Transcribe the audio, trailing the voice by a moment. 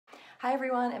Hi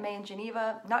everyone, Emma in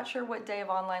Geneva. Not sure what day of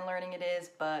online learning it is,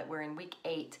 but we're in week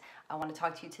 8. I want to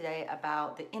talk to you today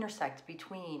about the intersect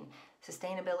between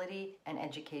sustainability and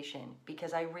education,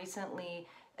 because I recently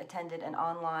attended an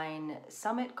online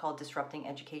summit called Disrupting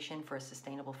Education for a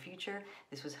Sustainable Future.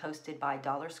 This was hosted by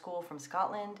Dollar School from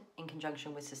Scotland in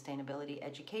conjunction with Sustainability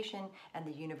Education and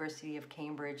the University of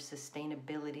Cambridge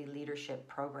Sustainability Leadership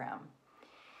Program.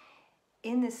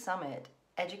 In this summit,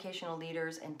 educational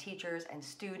leaders and teachers and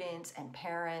students and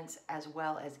parents, as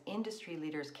well as industry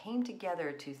leaders, came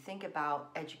together to think about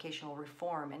educational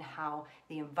reform and how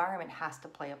the environment has to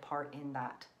play a part in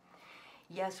that.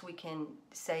 Yes, we can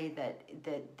say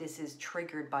that this is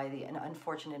triggered by an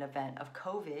unfortunate event of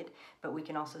COVID, but we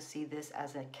can also see this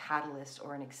as a catalyst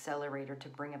or an accelerator to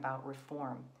bring about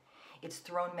reform. It's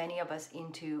thrown many of us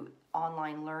into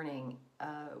online learning.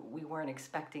 We weren't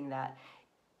expecting that.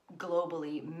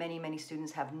 Globally, many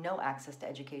students have no access to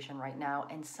education right now,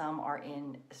 and some are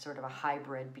in sort of a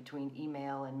hybrid between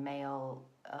email and mail,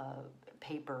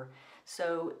 paper.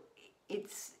 So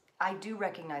I do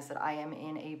recognize that I am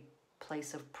in a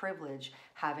place of privilege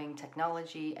having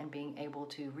technology and being able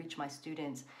to reach my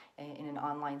students in an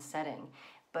online setting.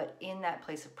 But in that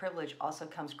place of privilege also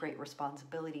comes great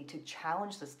responsibility to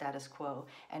challenge the status quo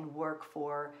and work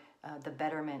for the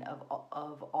betterment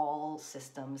of all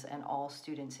systems and all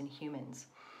students and humans.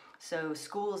 So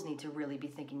schools need to really be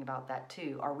thinking about that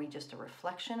too. Are we just a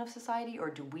reflection of society,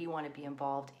 or do we want to be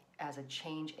involved as a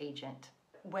change agent?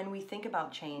 When we think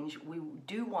about change, we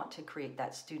do want to create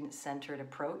that student-centered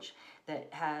approach that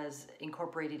has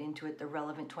incorporated into it the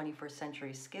relevant 21st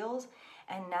century skills.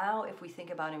 And now if we think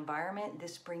about environment,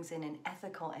 this brings in an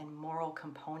ethical and moral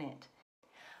component.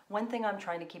 One thing I'm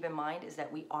trying to keep in mind is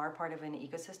that we are part of an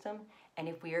ecosystem, and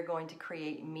if we are going to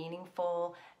create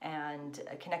meaningful and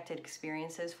connected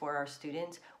experiences for our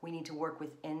students, we need to work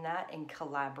within that and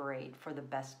collaborate for the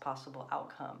best possible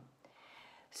outcome.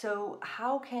 So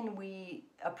how can we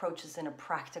approach this in a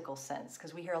practical sense?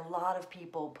 Because we hear a lot of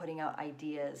people putting out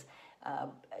ideas,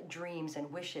 dreams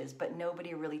and wishes, but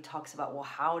nobody really talks about, well,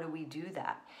 how do we do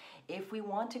that? If we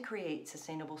want to create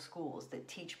sustainable schools that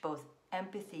teach both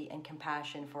empathy and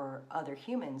compassion for other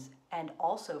humans and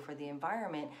also for the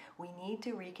environment, we need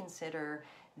to reconsider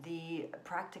the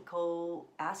practical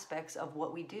aspects of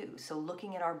what we do. So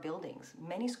looking at our buildings,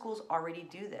 many schools already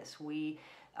do this. We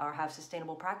have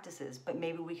sustainable practices, but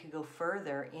maybe we could go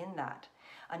further in that.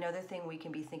 Another thing we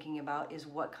can be thinking about is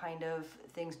what kind of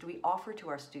things do we offer to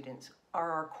our students?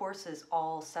 Are our courses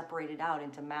all separated out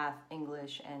into math,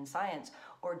 English, and science,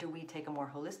 or do we take a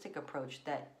more holistic approach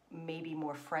that may be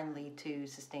more friendly to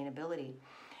sustainability?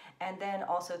 And then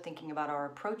also thinking about our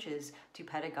approaches to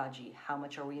pedagogy. How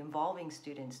much are we involving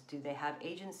students? Do they have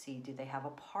agency? Do they have a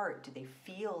part? Do they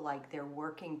feel like they're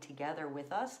working together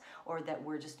with us, or that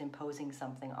we're just imposing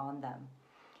something on them?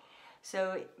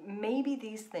 So maybe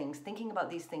these things, thinking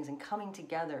about these things and coming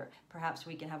together, perhaps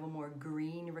we can have a more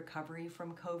green recovery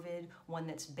from COVID, one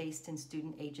that's based in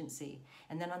student agency.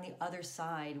 And then on the other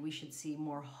side, we should see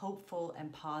more hopeful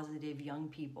and positive young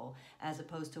people, as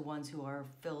opposed to ones who are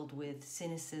filled with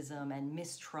cynicism and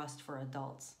mistrust for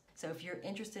adults. So if you're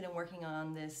interested in working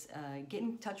on this, get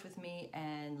in touch with me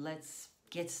and let's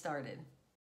get started.